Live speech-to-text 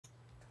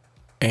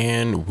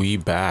And we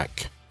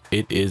back.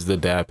 It is the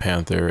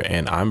Dadadpanther,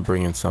 and I'm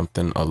bringing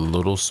something a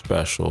little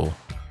special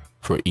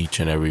for each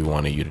and every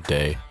one of you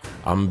today.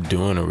 I'm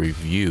doing a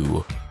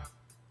review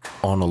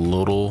on a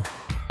little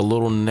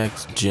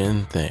next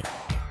gen thing.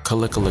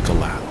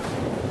 Kalika-lika-loud.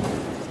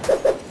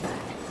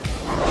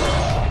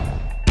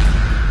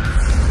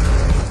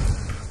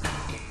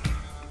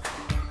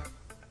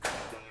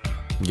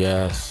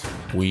 Yes,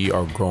 we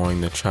are growing.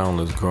 The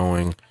channel is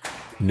growing.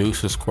 New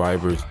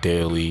subscribers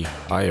daily.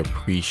 I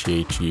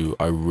appreciate you.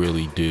 I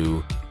really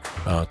do.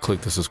 Click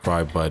the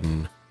subscribe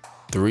button.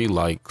 3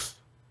 likes.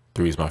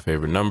 3 is my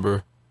favorite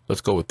number.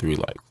 Let's go with 3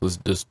 likes.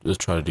 Let's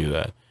try to do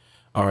that.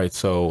 All right.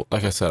 So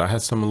like I said, I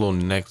had some little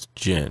next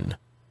gen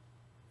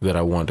that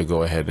I wanted to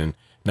go ahead and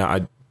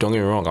now don't get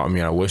me wrong. I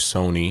mean, I wish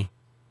Sony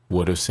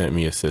would have sent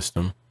me a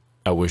system.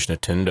 I wish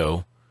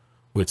Nintendo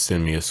would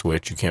send me a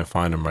Switch. You can't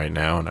find them right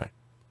now. And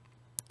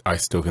I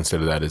still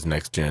consider that as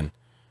next gen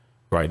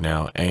right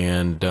now.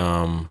 And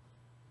I'm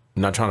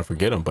not trying to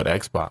forget them, but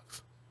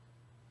Xbox,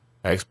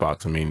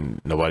 I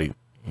mean, none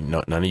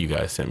of you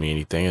guys sent me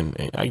anything,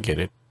 and I get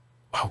it.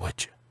 Why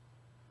would you?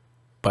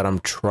 But I'm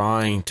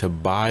trying to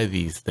buy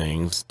these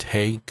things.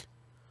 Take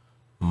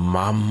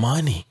my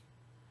money.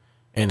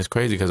 And it's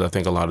crazy because I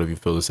think a lot of you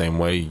feel the same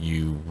way.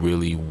 You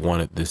really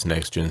wanted this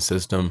next gen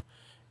system,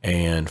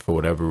 and for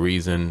whatever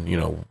reason, you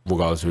know,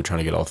 regardless if you're trying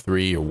to get all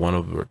 3 or 1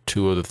 of or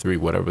 2 of the 3,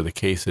 whatever the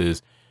case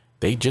is,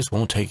 they just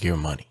won't take your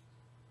money.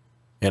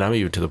 And I'm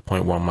even to the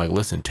point where I'm like,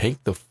 listen,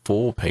 take the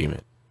full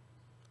payment.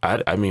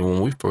 I mean,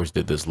 when we first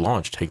did this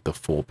launch, take the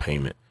full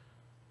payment.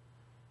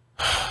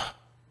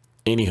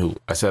 Anywho,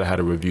 I said I had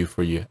a review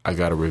for you. I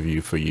got a review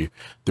for you.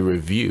 The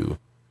review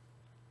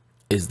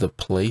is the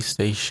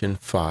PlayStation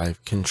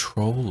 5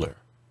 controller.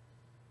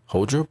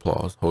 Hold your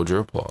applause. Hold your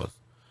applause.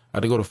 I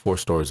had to go to 4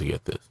 stores to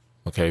get this.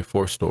 Okay,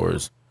 4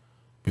 stores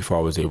before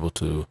I was able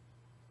to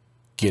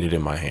get it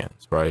in my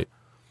hands, right?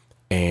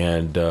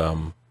 And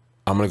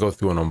I'm gonna go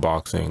through an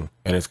unboxing,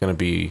 and it's gonna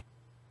be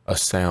a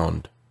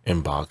sound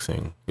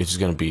unboxing. It's just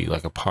gonna be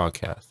like a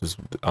podcast.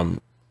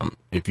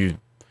 If you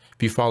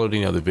followed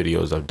any other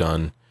videos I've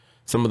done,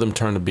 some of them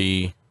turn out to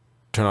be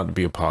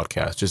a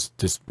podcast.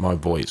 Just my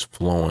voice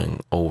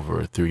flowing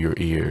over through your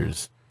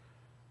ears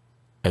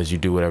as you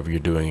do whatever you're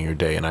doing in your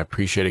day, and I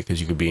appreciate it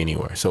because you could be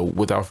anywhere. So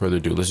without further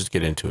ado, let's just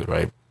get into it,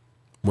 right?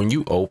 When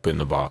you open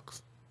the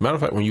box, matter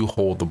of fact, when you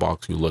hold the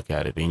box, you look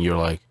at it and you're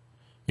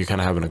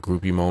kind of having a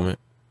groupie moment.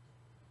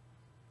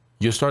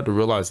 You'll start to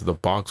realize that the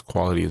box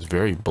quality is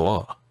very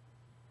blah.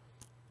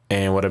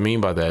 And what I mean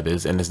by that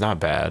is, and it's not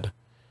bad,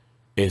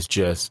 it's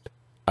just,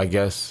 I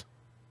guess,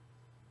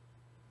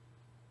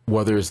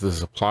 whether it's the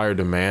supply or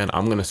demand,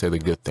 I'm going to say the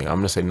good thing. I'm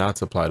going to say not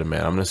supply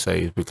demand. I'm going to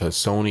say it's because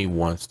Sony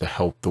wants to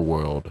help the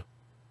world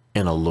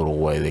in a little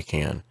way they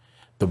can.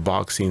 The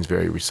box seems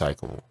very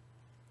recyclable.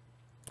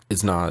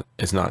 It's not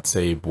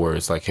saved where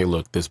it's like, hey,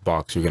 look, this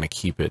box, you're going to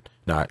keep it.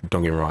 Now,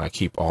 don't get me wrong, I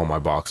keep all my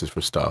boxes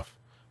for stuff,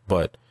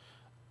 but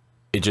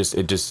it just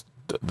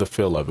the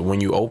feel of it.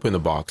 When you open the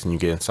box and you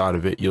get inside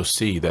of it, you'll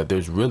see that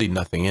there's really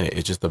nothing in it.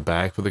 It's just a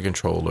bag for the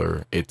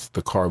controller. It's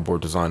the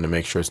cardboard design to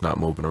make sure it's not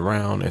moving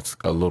around. It's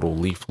a little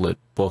leaflet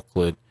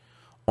booklet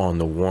on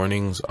the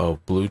warnings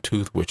of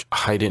Bluetooth, which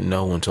I didn't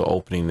know until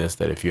opening this,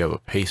 that if you have a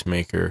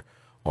pacemaker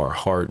or a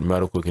heart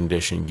medical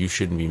condition, you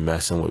shouldn't be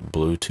messing with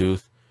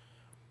Bluetooth.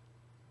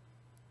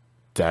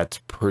 That's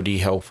pretty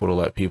helpful to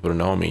let people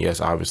know. I mean, yes,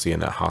 obviously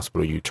in that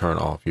hospital, you turn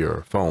off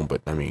your phone,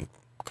 but I mean,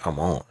 come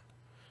on.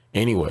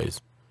 Anyways,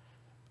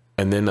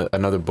 and then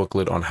another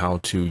booklet on how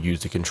to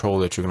use the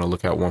controller that you're going to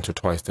look at once or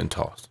twice, then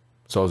toss.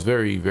 So it's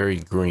very, very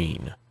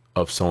green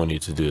of Sony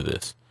to do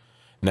this.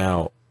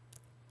 Now,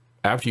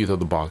 after you throw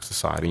the box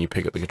aside and you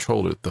pick up the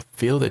controller, the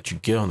feel that you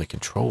get on the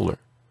controller,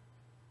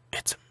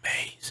 it's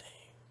amazing.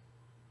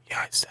 Yeah,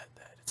 I said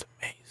that. It's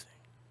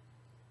amazing.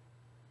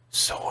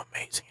 So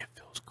amazing. It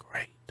feels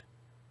great.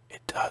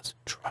 It does.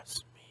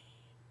 Trust me.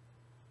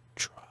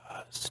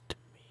 Trust me.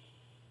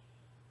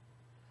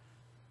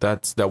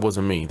 That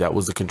wasn't me. That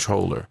was the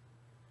controller.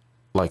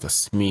 Like a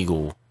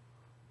Smeagol,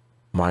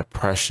 my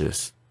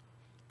precious.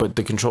 But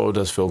the controller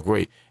does feel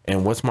great.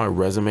 And what's my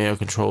resume of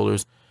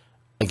controllers?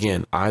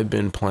 Again, I've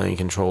been playing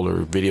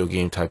controller video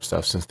game type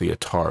stuff since the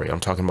Atari. I'm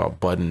talking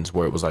about buttons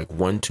where it was like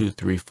 1, 2,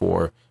 3,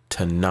 4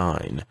 to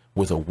 9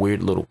 with a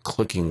weird little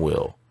clicking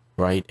wheel,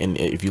 right? And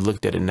if you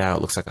looked at it now,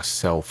 it looks like a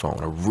cell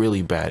phone, a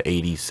really bad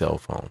 80s cell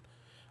phone.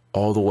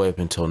 All the way up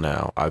until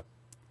now,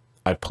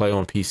 I play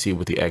on PC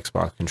with the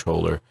Xbox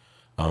controller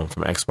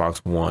from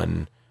Xbox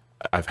One.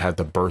 I've had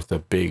the birth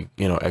of big,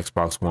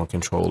 Xbox One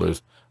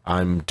controllers.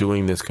 I'm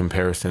doing this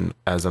comparison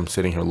as I'm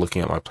sitting here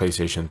looking at my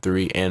PlayStation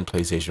 3 and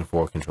PlayStation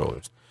 4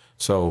 controllers.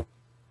 So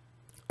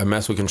I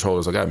mess with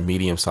controllers. I got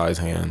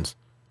medium-sized hands.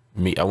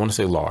 I want to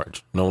say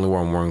large. Normally where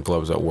I'm wearing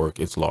gloves at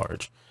work, it's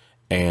large.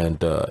 And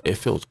it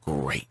feels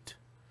great.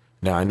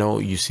 Now, I know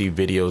you see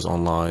videos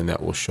online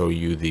that will show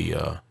you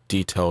the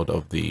detailed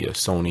of the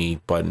Sony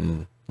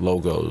button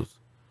logos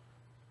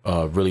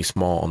really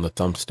small on the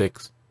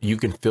thumbsticks. You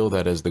can feel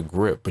that as the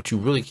grip, but you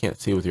really can't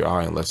see with your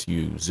eye unless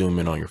you zoom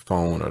in on your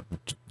phone or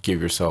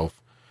give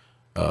yourself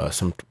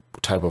some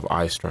type of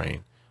eye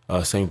strain.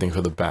 Same thing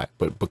for the back,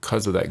 but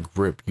because of that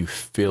grip, you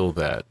feel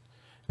that.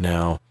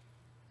 Now,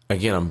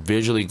 again, I'm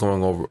visually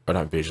going over, or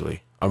not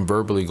visually, I'm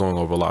verbally going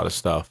over a lot of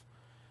stuff,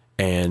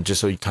 and just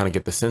so you kind of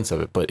get the sense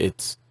of it. But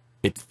it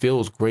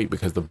feels great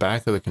because the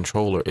back of the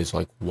controller is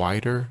like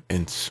wider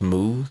and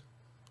smooth.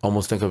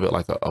 Almost think of it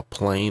like a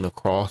plane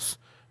across,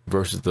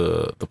 versus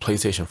the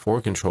PlayStation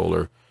 4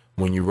 controller.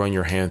 When you run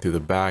your hand through the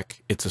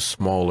back, it's a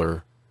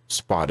smaller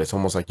spot. It's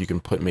almost like you can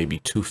put maybe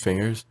 2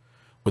 fingers.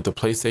 With the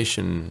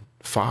PlayStation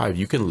 5,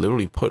 you can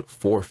literally put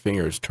 4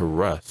 fingers to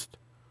rest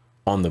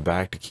on the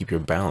back to keep your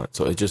balance.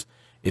 So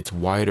it's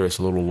wider, it's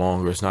a little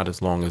longer. It's not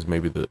as long as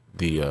maybe the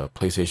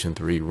PlayStation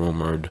 3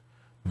 rumored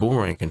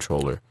boomerang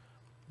controller,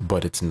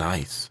 but it's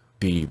nice.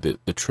 The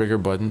trigger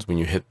buttons, when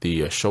you hit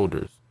the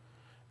shoulders,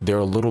 they're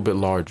a little bit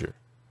larger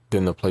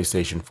than the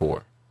PlayStation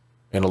 4,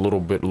 and a little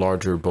bit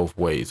larger both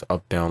ways,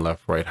 up, down,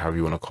 left, right, however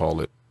you want to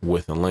call it,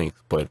 width and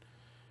length. But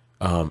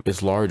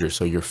it's larger,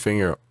 so your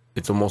finger,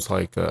 it's almost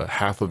like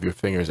half of your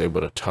finger is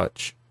able to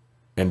touch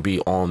and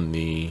be on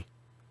the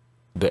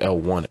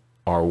L1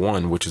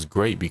 R1, which is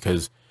great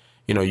because,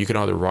 you know, you can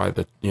either ride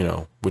the, you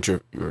know,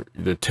 with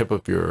the tip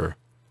of your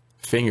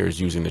fingers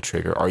using the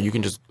trigger, or you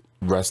can just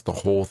rest the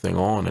whole thing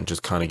on and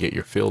just kind of get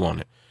your feel on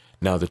it.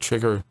 Now the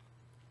trigger,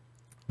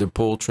 the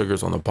pull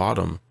triggers on the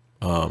bottom,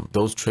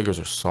 those triggers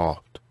are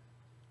soft.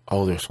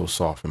 Oh, they're so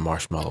soft and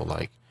marshmallow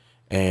like.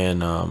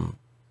 And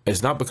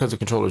it's not because the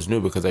controller is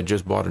new, because I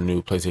just bought a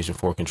new PlayStation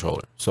 4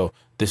 controller. So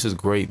this is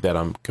great that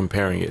I'm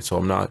comparing it. So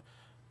I'm not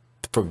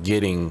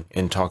forgetting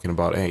and talking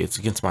about, hey, it's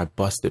against my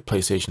busted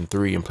PlayStation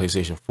 3 and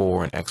PlayStation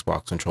 4 and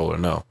Xbox controller.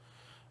 No,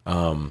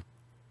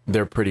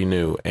 they're pretty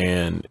new,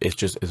 and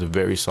it's a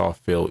very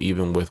soft feel,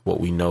 even with what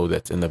we know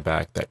that's in the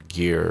back, that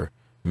gear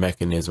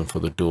mechanism for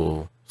the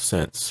dual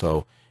sense.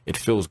 So it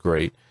feels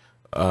great.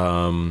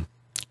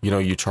 You know,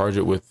 you charge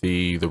it with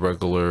the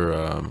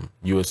regular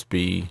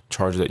USB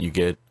charger that you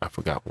get. I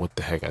forgot what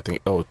the heck. I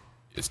think, oh,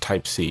 it's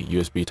Type C,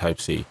 USB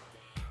Type C,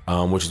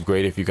 which is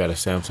great if you got a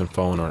Samsung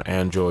phone or an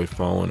Android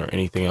phone or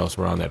anything else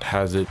around that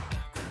has it.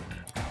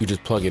 You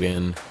just plug it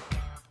in.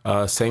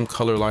 Same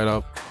color light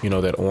up. You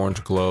know, that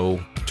orange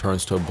glow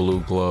turns to a blue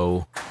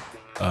glow.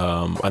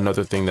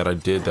 Another thing that I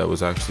did that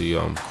was actually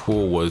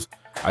cool was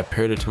I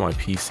paired it to my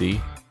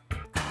PC.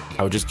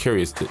 I was just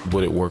curious,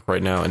 would it work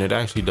right now? And it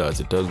actually does.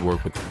 It does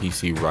work with the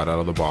PC right out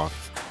of the box.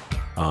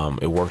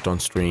 It worked on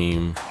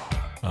stream.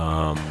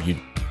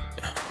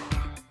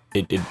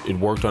 It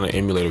worked on an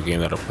emulator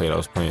game that I played. I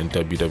was playing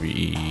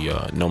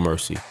WWE No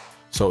Mercy.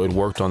 So it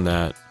worked on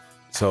that.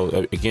 So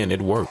again,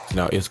 it works.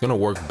 Now it's going to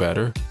work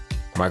better.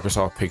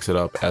 Microsoft picks it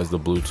up as the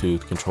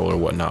Bluetooth controller,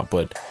 whatnot,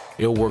 but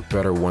it'll work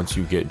better once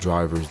you get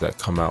drivers that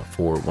come out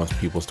for it, once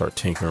people start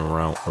tinkering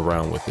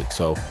around with it.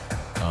 So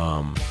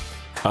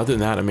other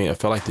than that, I mean, I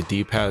felt like the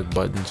D-pad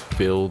buttons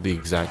feel the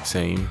exact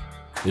same.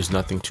 There's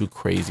nothing too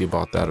crazy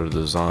about that or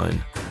the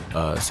design.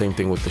 Same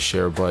thing with the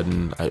share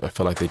button. I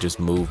feel like they just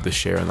moved the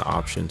share and the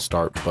option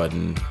start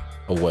button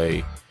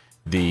away.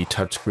 The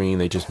touchscreen,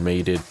 they just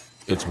made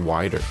it's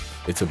wider.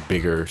 It's a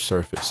bigger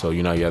surface. So,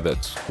 you know, you have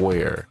that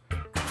square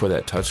for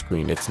that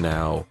touchscreen. It's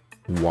now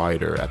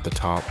wider at the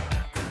top.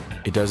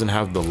 It doesn't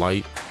have the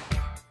light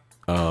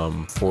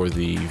for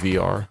the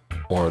VR,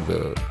 or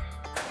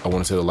I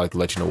want to say the light to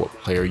let you know what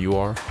player you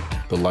are.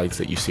 The lights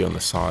that you see on the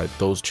side,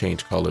 those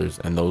change colors,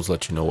 and those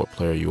let you know what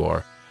player you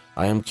are.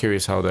 I am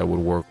curious how that would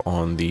work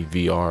on the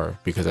VR,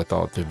 because I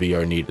thought the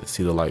VR needed to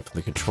see the light from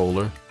the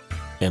controller,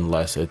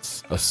 unless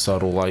it's a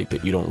subtle light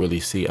that you don't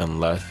really see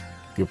unless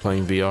you're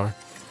playing VR.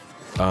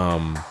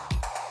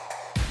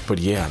 But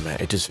yeah, man,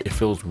 it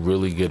feels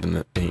really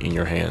good in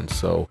your hands.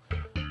 So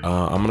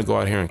I'm gonna go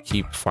out here and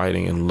keep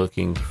fighting and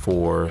looking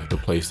for the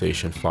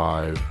PlayStation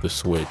 5, the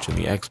Switch, and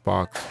the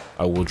Xbox.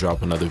 I will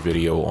drop another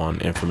video on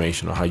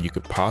information on how you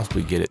could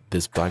possibly get it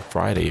this Black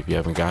Friday if you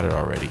haven't got it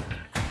already.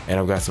 And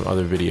I've got some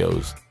other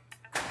videos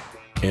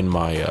in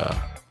my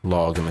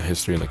log, in the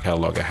history and the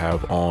catalog I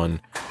have on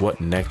what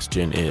next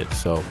gen is.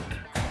 So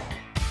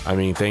I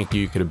mean, thank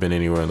you. You could have been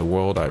anywhere in the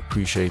world. I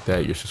appreciate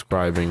that. You're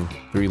subscribing.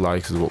 3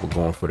 likes is what we're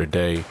going for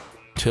today.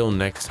 Till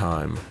next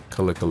time,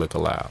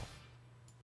 kalika-lika-low.